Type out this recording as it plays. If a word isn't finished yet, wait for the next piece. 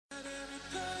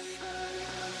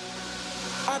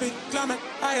be climbing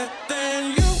higher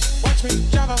than you. Watch me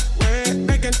drive away,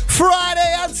 making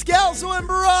Friday on Scalzo and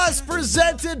Brust,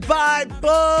 presented by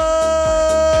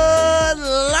Bud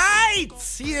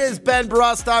Lights. He is Ben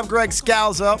Brust. I'm Greg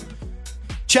Scalzo.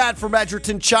 Chad from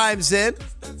Edgerton chimes in.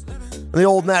 The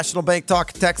old National Bank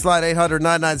Talk text line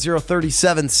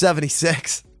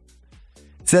 800-990-3776.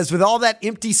 Says, with all that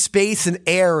empty space and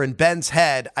air in Ben's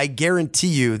head, I guarantee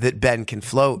you that Ben can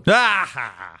float.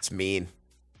 It's mean.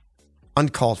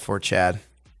 Uncalled for, Chad.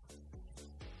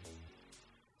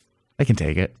 I can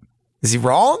take it. Is he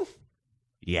wrong?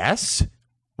 Yes.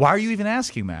 Why are you even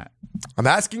asking that? I'm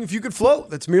asking if you could float.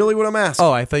 That's merely what I'm asking.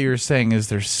 Oh, I thought you were saying is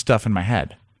there stuff in my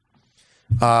head.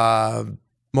 Well,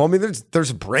 I mean, there's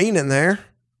a brain in there.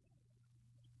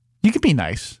 You could be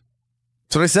nice.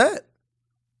 That's what I said.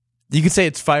 You could say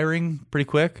it's firing pretty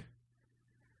quick.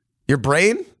 Your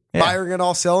brain? Yeah. Firing on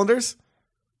all cylinders?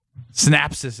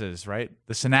 Synapses, right?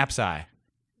 The synapsi.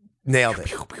 Nailed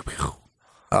it.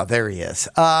 Oh, there he is.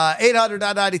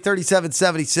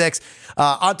 800-990-3776.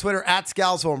 On Twitter, at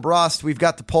Scalzo and Brust. We've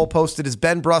got the poll posted. Is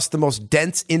Ben Brust the most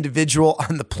dense individual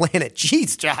on the planet?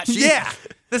 Jeez, Josh. Yeah.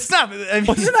 That's not... I mean,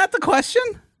 Wasn't that the question?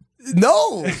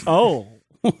 No. Oh.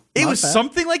 it was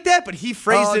something like that, but he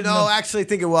phrased it... No, actually, I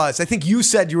think it was. I think you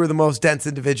said you were the most dense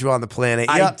individual on the planet.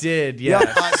 I Yep. did,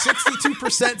 yes. Yep.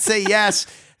 62% say yes.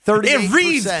 38% It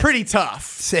reads pretty tough.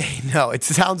 say no. It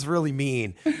sounds really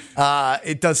mean.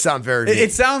 It does sound very mean.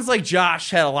 It sounds like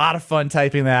Josh had a lot of fun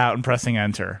typing that out and pressing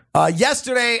enter.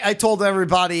 Yesterday, I told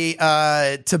everybody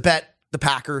to bet the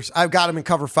Packers. I've got them in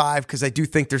cover 5 because I do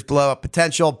think there's blow-up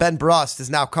potential. Ben Brust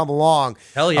has now come along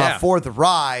for the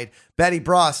ride. Benny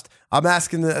Brust, I'm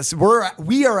asking this.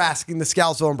 We are asking the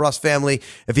Scalzo and Brust family,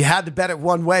 if you had to bet it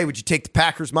one way, would you take the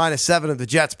Packers -7 or the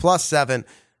Jets +7?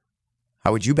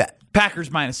 How would you bet? Packers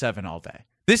 -7 all day.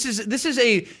 This is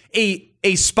a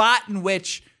spot in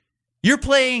which you're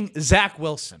playing Zach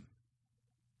Wilson,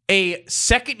 a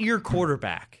second-year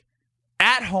quarterback,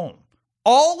 at home.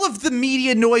 All of the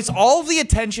media noise, all of the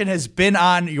attention has been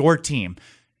on your team.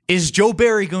 Is Joe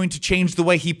Barry going to change the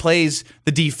way he plays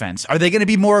the defense? Are they going to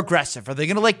be more aggressive? Are they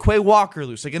going to let Quay Walker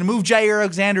loose? Are they going to move Jair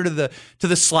Alexander to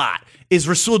the slot? Is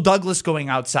Rasul Douglas going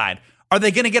outside? Are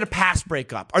they going to get a pass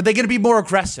breakup? Are they going to be more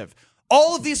aggressive?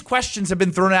 All of these questions have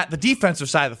been thrown at the defensive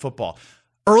side of the football.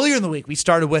 Earlier in the week, we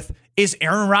started with, is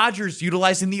Aaron Rodgers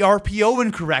utilizing the RPO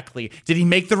incorrectly? Did he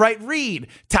make the right read?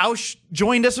 Tausch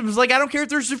joined us and was like, I don't care if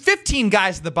there's 15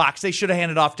 guys in the box. They should have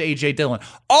handed off to A.J. Dillon.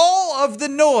 All of the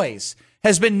noise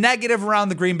has been negative around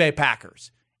the Green Bay Packers.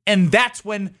 And that's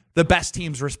when the best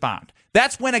teams respond.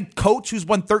 That's when a coach who's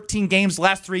won 13 games the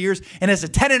last 3 years and has a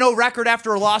 10-0 record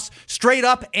after a loss, straight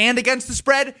up and against the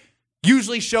spread,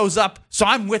 usually shows up. So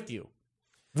I'm with you.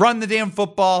 Run the damn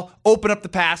football, open up the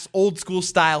pass, old school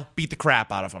style, beat the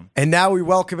crap out of them. And now we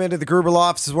welcome into the Gruber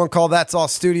offices one called That's All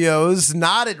Studios,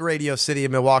 not at Radio City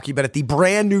in Milwaukee, but at the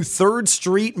brand new 3rd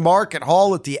Street Market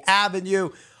Hall at the Avenue.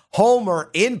 Homer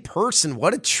in person.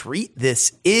 What a treat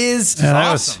this is.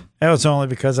 Yeah, Awesome. That was only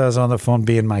because I was on the phone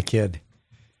being my kid.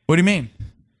 What do you mean?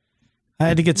 I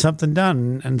had to get something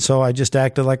done, and so I just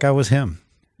acted like I was him.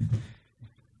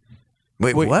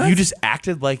 Wait, what? You just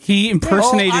acted like He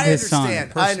impersonated his son.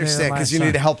 I understand, because you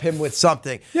need to help him with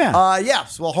something. Yeah.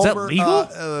 Yes. Well, that Homer,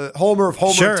 legal? Homer of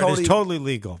Homer Sure, and Tony. it is totally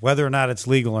legal, whether or not it's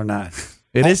legal or not.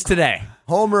 it is today.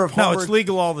 Homer of Homer. No, it's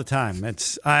legal all the time.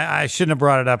 I shouldn't have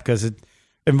brought it up because it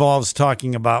involves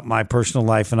talking about my personal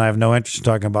life, and I have no interest in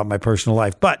talking about my personal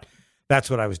life. But that's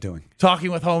what I was doing.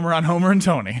 Talking with Homer on Homer and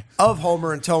Tony. Of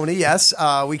Homer and Tony, yes.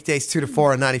 Weekdays 2 to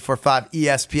 4 on 94.5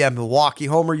 ESPN Milwaukee.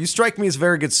 Homer, you strike me as a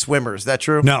very good swimmer. Is that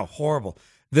true? No, horrible.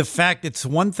 The fact it's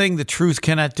one thing the truth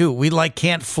cannot do. We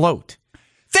can't float.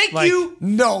 Thank you.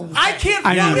 No. I can't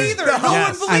I float mean, either. yes, No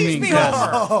one believes me,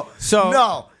 Homer. Oh,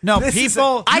 So no, This is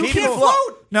people. I people- can't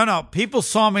float. No. People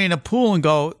saw me in a pool and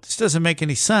go, "This doesn't make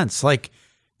any sense." Like,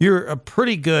 you're a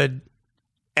pretty good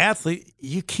athlete.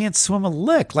 You can't swim a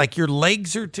lick. Like, your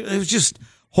legs are. It was just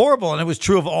horrible, and it was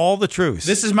true of all the truths.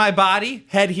 This is my body,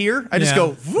 head here. I just Yeah.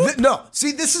 go, whoop. No.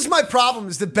 See, this is my problem,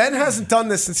 is that Ben hasn't done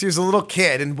this since he was a little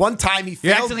kid. And one time he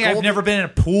You're failed. acting like I've never been in a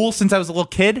pool since I was a little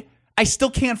kid. I still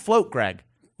can't float, Greg.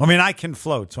 I mean, I can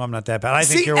float, so I'm not that bad. I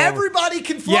think See, you're everybody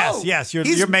can float. Yes,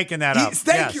 you're making that up.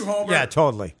 Thank Yes. you, Homer. Yeah,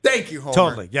 totally. Thank you, Homer.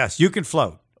 Totally. Yes, you can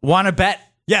float. Want to bet?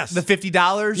 Yes. The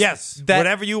 $50? Yes, That,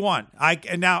 whatever you want.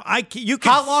 You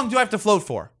can. How long do I have to float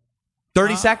for?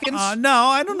 30 seconds? No,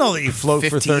 I don't know that you float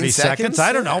for 15 30 seconds.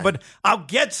 I don't know, Yeah. but I'll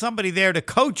get somebody there to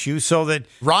coach you so that.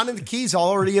 Ron and the Key's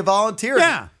already a volunteer.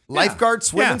 Yeah. Lifeguard,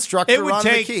 swim instructor, It would Ron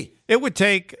take, and the Key. It would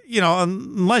take,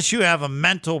 unless you have a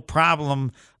mental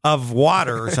problem of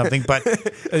water or something, but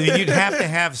you'd have to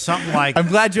have something like. I'm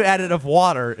glad you added of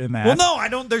water in that. Well, no, I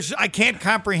don't. I can't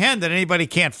comprehend that anybody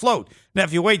can't float. Now,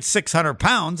 if you weighed 600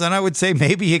 pounds, then I would say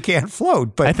maybe you can't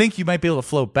float. But I think you might be able to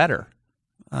float better.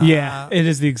 Yeah, it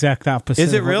is the exact opposite.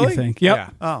 Is it of what really? you think. Yep. Yeah.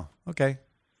 Oh, okay.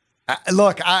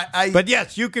 Look, But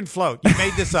yes, you can float. You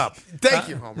made this up. Thank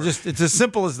you, Homer. It's as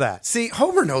simple as that. See,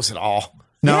 Homer knows it all.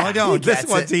 No, Yeah, I he don't. This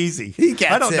gets one's it. easy. He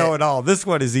gets I don't know it. it all. This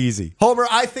one is easy. Homer,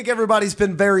 I think everybody's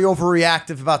been very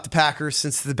overreactive about the Packers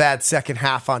since the bad second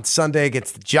half on Sunday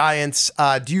against the Giants.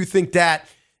 Do you think that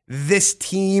this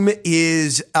team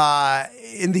is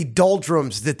in the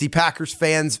doldrums that the Packers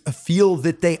fans feel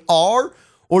that they are?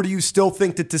 Or do you still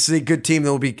think that this is a good team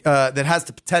that will be that has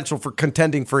the potential for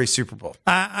contending for a Super Bowl?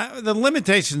 The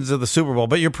limitations of the Super Bowl,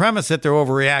 but your premise that they're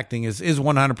overreacting is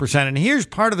 100%. And here's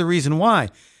part of the reason why.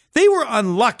 They were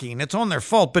unlucky, and it's on their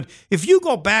fault. But if you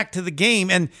go back to the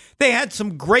game, and they had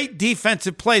some great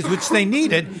defensive plays, which they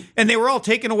needed, and they were all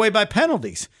taken away by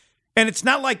penalties. And it's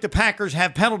not like the Packers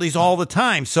have penalties all the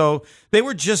time. So they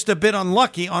were just a bit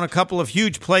unlucky on a couple of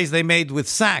huge plays they made with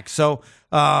sacks. So,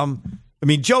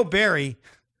 Joe Barry,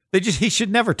 he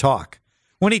should never talk.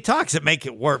 When he talks, it makes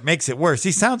it worse.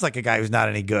 He sounds like a guy who's not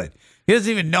any good. He doesn't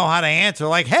even know how to answer.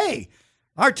 Like, hey,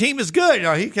 our team is good.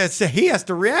 Or he has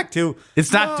to react to.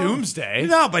 It's not doomsday.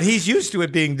 No, but he's used to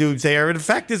it being doomsday. And the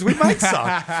fact is, we might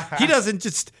suck. He doesn't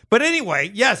just. But anyway,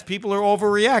 yes, people are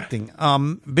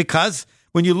overreacting. Because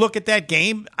when you look at that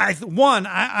game,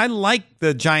 I like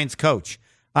the Giants coach.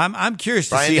 I'm curious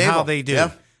to see how they do.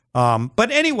 Yeah.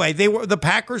 But anyway, the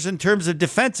Packers in terms of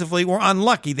defensively were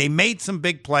unlucky. They made some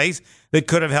big plays that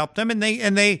could have helped them, and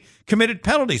they committed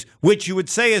penalties, which you would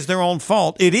say is their own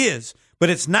fault. It is, but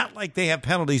it's not like they have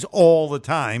penalties all the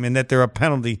time, and that they're a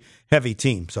penalty heavy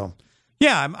team. So,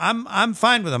 yeah, I'm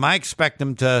fine with them. I expect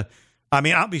them to. I've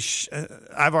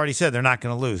already said they're not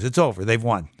going to lose. It's over. They've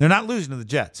won. They're not losing to the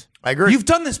Jets. I agree. You've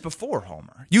done this before,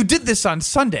 Homer. You did this on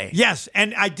Sunday. Yes,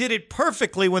 and I did it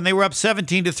perfectly when they were up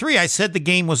 17-3. I said the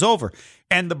game was over.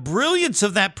 And the brilliance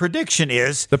of that prediction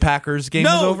is... The Packers game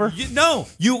was over?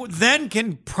 You then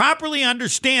can properly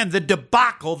understand the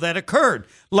debacle that occurred.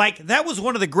 Like, that was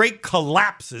one of the great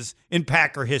collapses in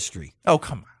Packer history. Oh,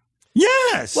 come on.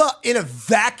 Yes. Well, in a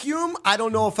vacuum, I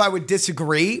don't know if I would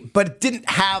disagree, but it didn't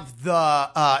have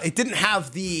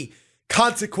the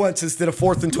consequences that a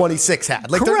 4th and 26 had.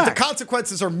 Like the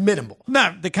consequences are minimal.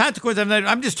 No, the consequences.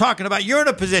 I'm just talking about you're in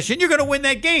a position you're going to win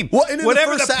that game. Well, and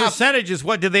whatever the percentage is,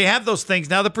 what did they have those things?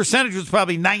 Now the percentage was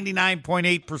probably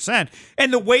 99.8%,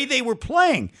 and the way they were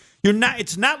playing.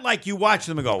 It's not like you watch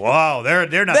them and go, "Wow,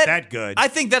 they're not that good." I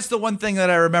think that's the one thing that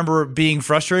I remember being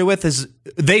frustrated with is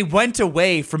they went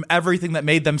away from everything that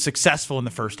made them successful in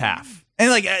the first half. And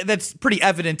like that's pretty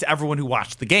evident to everyone who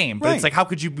watched the game. But It's like how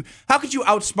could you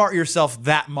outsmart yourself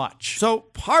that much? So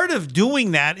part of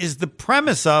doing that is the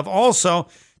premise of also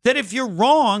that if you're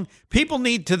wrong, people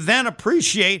need to then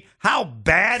appreciate how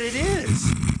bad it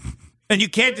is. And you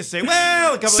can't just say,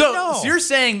 well, no. So you're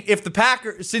saying if the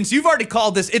Packers, since you've already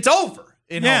called this, it's over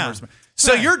in Homer's.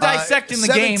 So you're dissecting the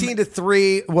game.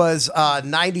 17-3 was a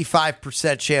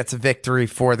 95% chance of victory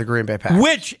for the Green Bay Packers.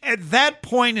 Which, at that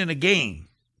point in a game,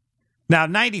 now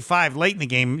 95 late in the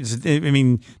game,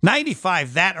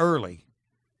 95 that early,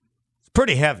 it's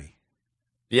pretty heavy.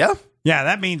 Yeah? Yeah,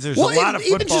 that means there's a lot of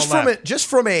football even just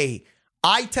from a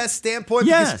eye test standpoint,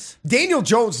 yes. because Daniel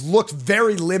Jones looked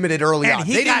very limited early on.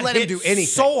 They didn't let him do anything.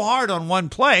 So hard on one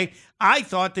play, I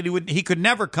thought that he could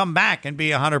never come back and be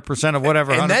 100% of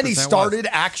whatever. And then he started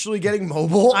actually getting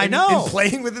mobile. I know, and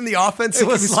playing within the offense that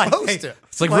he was supposed to.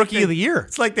 It's like rookie of the year.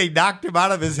 It's like they knocked him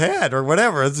out of his head or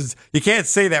whatever. You can't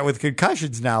say that with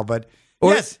concussions now, but.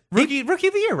 Yes, rookie of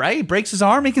the year, right? He breaks his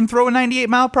arm, he can throw a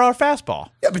 98-mile-per-hour fastball.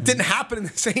 Yeah, but it didn't happen in the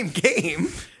same game.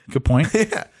 Good point.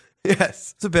 Yeah.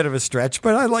 Yes. It's a bit of a stretch,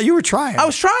 but you were trying. I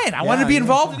was trying. I wanted to be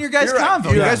involved in your guys'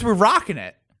 convo. You guys were rocking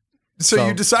it. So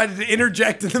you decided to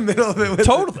interject in the middle of it.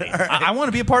 Totally. I want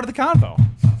to be a part of the convo.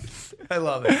 I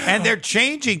love it. And they're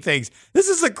changing things. This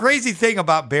is the crazy thing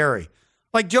about Barry.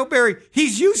 Like Joe Barry,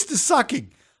 he's used to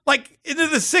sucking. Like into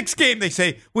the 6th game, they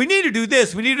say, we need to do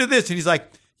this, we need to do this. And he's like,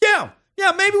 yeah,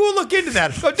 maybe we'll look into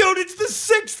that. But dude, it's the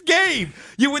 6th game.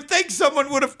 You would think someone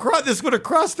would have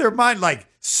crossed their mind. Like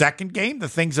 2nd game, the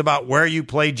things about where you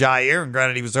play Jair, and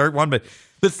granted he was hurt one, but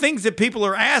the things that people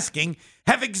are asking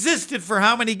have existed for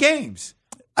how many games?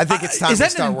 I think it's time to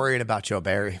start worrying about Joe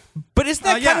Barry. But isn't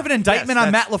that kind of an indictment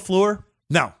on Matt LaFleur?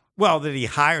 No. Well, that he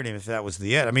hired him if that was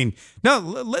the it. I mean, no,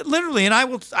 literally, and I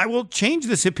will change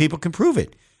this if people can prove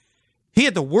it. He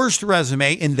had the worst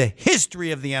resume in the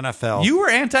history of the NFL. You were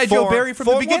anti-Joe Barry from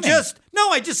the beginning.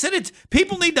 I just said it.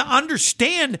 People need to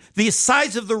understand the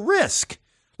size of the risk.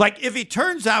 Like, if he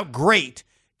turns out great,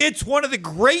 it's one of the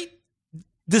great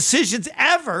decisions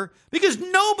ever because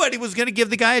nobody was going to give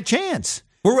the guy a chance.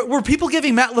 Were people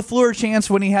giving Matt LaFleur a chance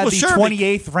when he had the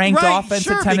 28th ranked offense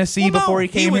at Tennessee before he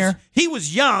came here? He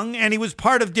was young, and he was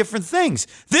part of different things.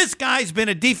 This guy's been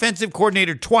a defensive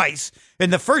coordinator twice,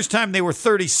 and the first time they were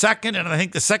 32nd, and I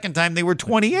think the second time they were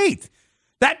 28th.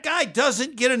 That guy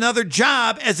doesn't get another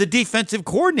job as a defensive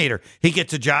coordinator. He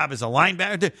gets a job as a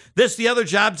linebacker. This the other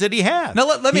jobs that he has. Now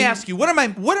let me ask you, what am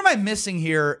I missing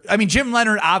here? I mean, Jim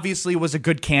Leonard obviously was a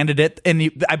good candidate,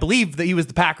 and I believe that he was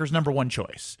the Packers' number one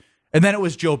choice. And then it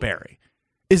was Joe Barry.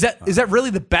 Is that really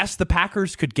the best the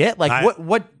Packers could get? Like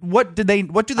what do they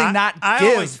not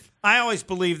give? I always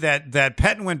believe that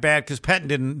Pettine went bad because Pettine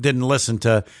didn't listen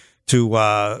to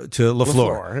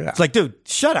LaFleur. Yeah. It's like, dude,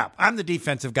 shut up. I'm the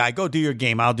defensive guy. Go do your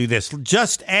game. I'll do this.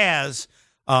 Just as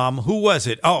who was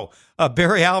it?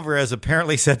 Barry Alvarez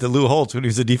apparently said to Lou Holtz when he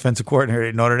was the defensive coordinator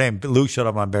at Notre Dame. Lou showed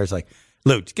up on Bears like,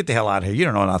 Lou, just get the hell out of here. You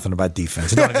don't know nothing about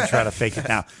defense. Don't even try to fake it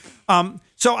now.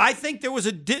 So I think there was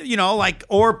or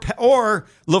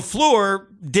LaFleur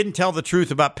didn't tell the truth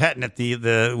about Pettine at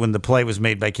the when the play was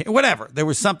made by King. Whatever. There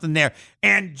was something there.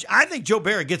 And I think Joe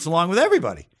Barry gets along with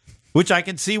everybody, which I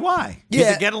can see why. He's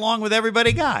a get along with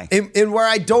everybody guy. And where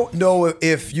I don't know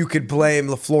if you could blame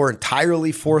LaFleur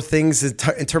entirely for things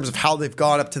in terms of how they've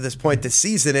gone up to this point this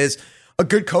season is a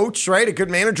good coach, right? A good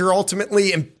manager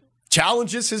ultimately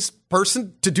challenges his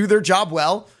person to do their job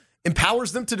well,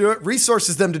 empowers them to do it,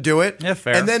 resources them to do it. Yeah,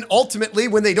 fair. And then ultimately,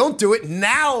 when they don't do it,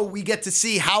 now we get to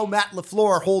see how Matt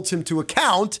LaFleur holds him to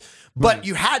account. But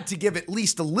you had to give at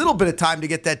least a little bit of time to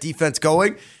get that defense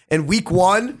going. And week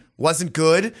 1 wasn't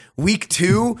good. Week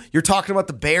 2, you're talking about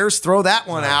the Bears, throw that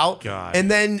one out. God.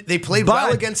 And then they played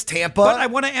well against Tampa. But I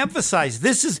want to emphasize,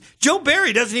 Joe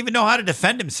Barry doesn't even know how to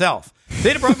defend himself.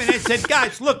 They'd have brought me in and said,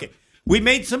 guys, look it. We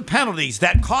made some penalties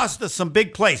that cost us some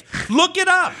big plays. Look it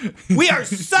up. We are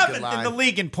 7th in the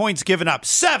league in points given up.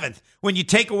 7th when you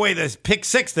take away the pick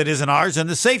 6 that isn't ours and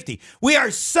the safety. We are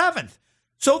 7th.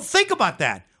 So think about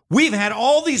that. We've had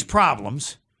all these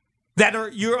problems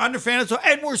that you're under fantasy,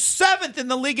 and we're 7th in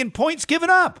the league in points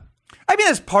given up. I mean,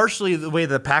 that's partially the way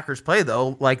the Packers play,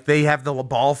 though. Like, they have the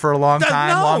ball for a long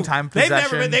time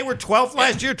possession. They were 12th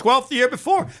last year, 12th the year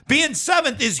before. Being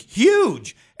 7th is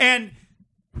huge. And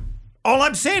all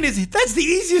I'm saying is that's the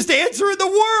easiest answer in the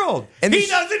world. And he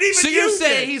doesn't even So you're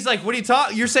saying, he's like, what are you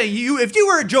talking? You're saying if you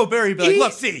were Joe Barry, you'd be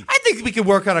like, Easy. look, I think we could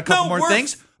work on a couple more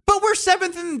things. But we're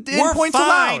 7th in points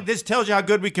allowed. This tells you how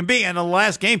good we can be. And in the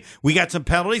last game, we got some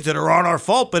penalties that are on our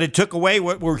fault, but it took away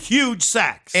what were huge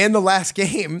sacks. And the last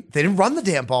game, they didn't run the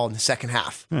damn ball in the second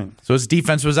half. So his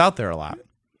defense was out there a lot.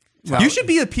 Well, you should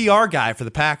be the PR guy for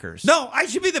the Packers. No, I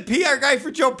should be the PR guy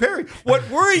for Joe Barry. What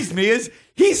worries me is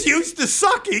he's used to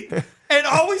sucking and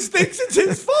always thinks it's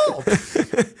his fault.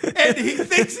 And he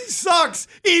thinks he sucks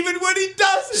even when he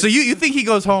doesn't. So you think he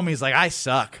goes home, he's like, I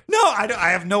suck. No,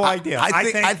 I have no idea.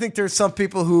 I think there's some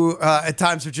people who at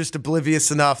times are just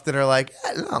oblivious enough that are like,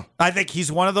 I don't know. I think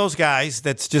he's one of those guys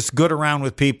that's just good around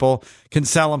with people, can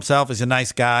sell himself, is a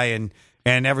nice guy, and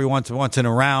every once in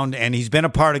a round, and he's been a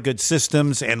part of good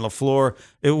systems. And LaFleur,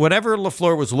 whatever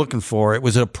LaFleur was looking for, it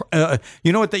was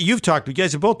you know what? You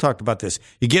guys have both talked about this.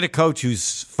 You get a coach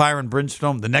who's fire and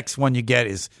brimstone. The next one you get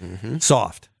is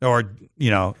soft, or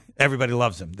everybody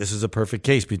loves him. This is a perfect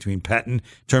case between Pettine in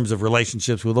terms of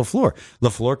relationships with LaFleur.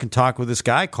 LaFleur can talk with this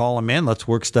guy, call him in, let's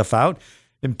work stuff out.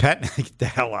 And Pettine, get the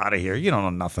hell out of here. You don't know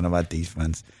nothing about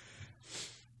defense.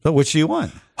 But which do you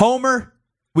want, Homer?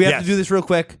 We have to do this real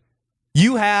quick.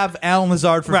 You have Alan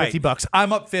Lazard for $50.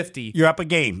 I'm up 50. You're up a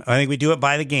game. I think we do it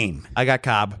by the game. I got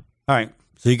Cobb. All right.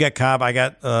 So you got Cobb. I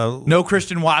got no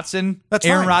Christian Watson. That's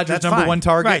Aaron fine. Rodgers, That's number fine. one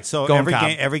target. Right. So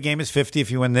every game is 50. If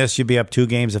you win this, you'll be up 2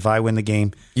 games. If I win the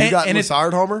game, You got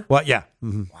Lazard, Homer? Well, yeah.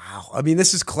 Wow. I mean,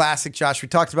 this is classic, Josh. We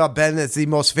talked about Ben as the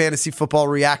most fantasy football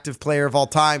reactive player of all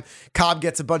time. Cobb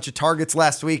gets a bunch of targets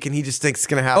last week, and he just thinks it's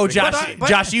going to happen. Oh,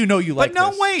 Josh, you know you like this.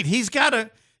 But this. no, wait. He's got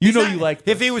to. You like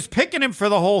this. If he was picking him for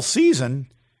the whole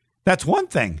season, that's one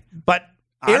thing. But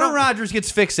Aaron Rodgers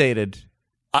gets fixated.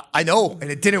 I know, and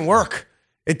it didn't work.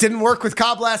 It didn't work with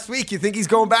Cobb last week. You think he's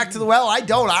going back to the well? I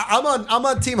don't. I'm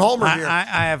on Team Homer here.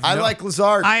 I like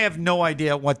Lazard. I have no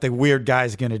idea what the weird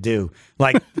guy's going to do.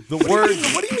 Like the word.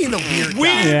 What do you mean the weird guy?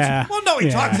 Weird. Yeah. Well, no,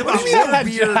 he talks about What do you mean the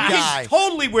weird guy? He's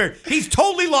totally weird. He's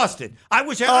totally lost it. I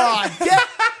wish Yeah. Yeah.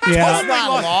 He's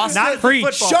not lost Not it. as a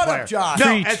football Shut player. up,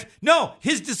 Josh. No,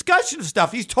 his discussion of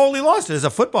stuff, he's totally lost it. As a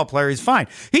football player, he's fine.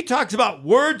 He talks about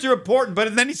words are important,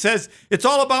 but then he says it's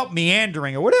all about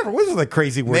meandering or whatever. What is the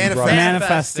crazy word?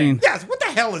 Manifesting. Yes, what the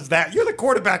hell is that? You're the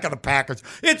quarterback of the Packers.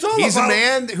 It's all He's about a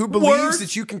man who believes words.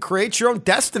 that you can create your own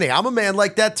destiny. I'm a man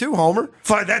like that too, Homer.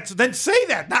 Fine, then say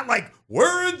that, not like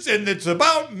words and it's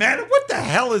about man. What the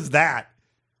hell is that?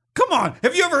 Come on,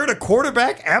 have you ever heard a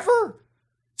quarterback ever?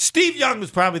 Steve Young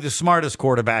was probably the smartest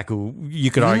quarterback who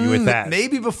you could argue with that.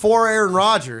 Maybe before Aaron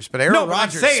Rodgers, but Aaron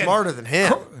Rodgers is smarter than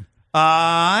him.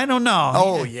 I don't know.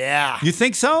 Oh yeah, you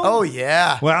think so? Oh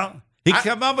yeah. Well, he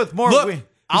come up with more.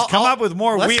 He's come up with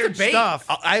more weird stuff.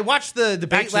 I watched the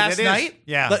debate last night.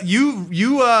 Yeah, but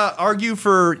you argue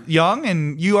for Young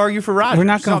and you argue for Rodgers. We're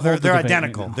not going to. They're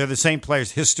identical. They're the same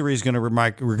players. History is going to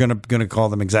remind. We're going to call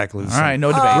them exactly the same. All right,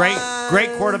 no debate. Great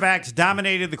quarterbacks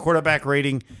dominated the quarterback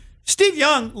rating. Steve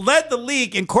Young led the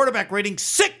league in quarterback rating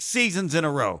 6 seasons in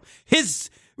a row.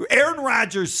 Aaron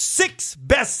Rodgers' 6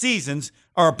 best seasons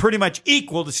are pretty much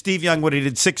equal to Steve Young, what he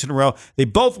did 6 in a row. They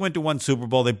both went to one Super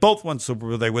Bowl. They both won Super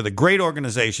Bowl. They were a great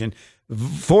organization.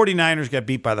 49ers got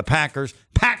beat by the Packers.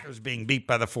 Packers being beat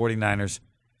by the 49ers.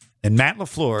 And Matt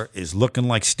LaFleur is looking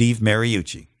like Steve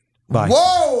Mariucci. Bye.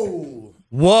 Whoa.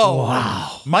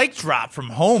 Wow. Mic drop from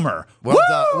Homer.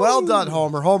 Well done,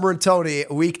 Homer. Homer and Tony,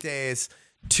 weekdays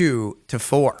 2 to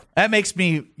 4. That makes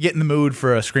me get in the mood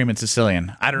for a Screaming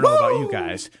Sicilian. I don't know about you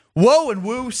guys. Whoa and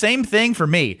woo, same thing for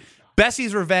me.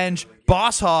 Bessie's Revenge,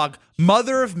 Boss Hog,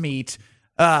 Mother of Meat,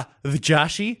 the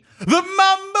Joshi, the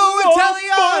Mambo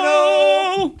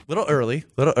Italiano. Little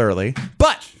early.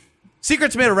 But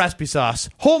Secret Tomato Recipe Sauce,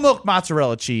 whole milk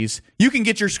mozzarella cheese. You can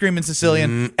get your Screaming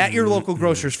Sicilian at your local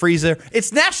grocer's freezer.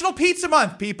 It's National Pizza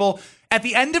Month, people. At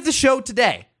the end of the show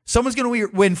today, someone's going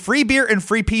to win free beer and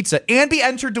free pizza and be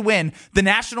entered to win the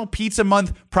National Pizza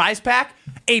Month prize pack,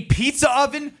 a pizza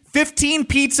oven, 15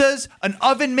 pizzas, an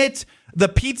oven mitt, the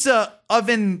pizza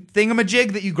oven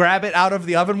thingamajig that you grab it out of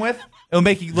the oven with. It'll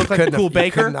make you look like a cool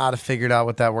baker. You could not have figured out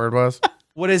what that word was.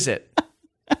 What is it?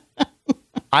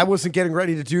 I wasn't getting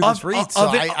ready to do this read, so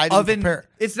I didn't prepare.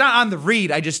 It's not on the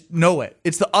read. I just know it.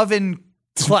 It's the oven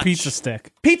clutch. Pizza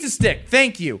stick. Pizza stick.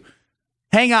 Thank you.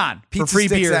 Hang on. Pizza for free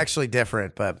stick's beer. actually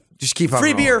different, but just keep on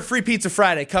free rolling. beer, free pizza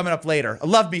Friday coming up later. I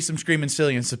love me some Screaming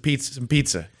Sicilian, some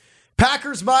pizza.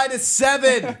 Packers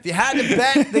 -7. If you had to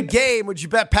bet the game, would you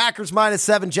bet Packers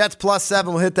 -7, Jets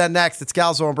 +7? We'll hit that next. It's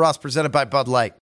Scalzo and Brust presented by Bud Light.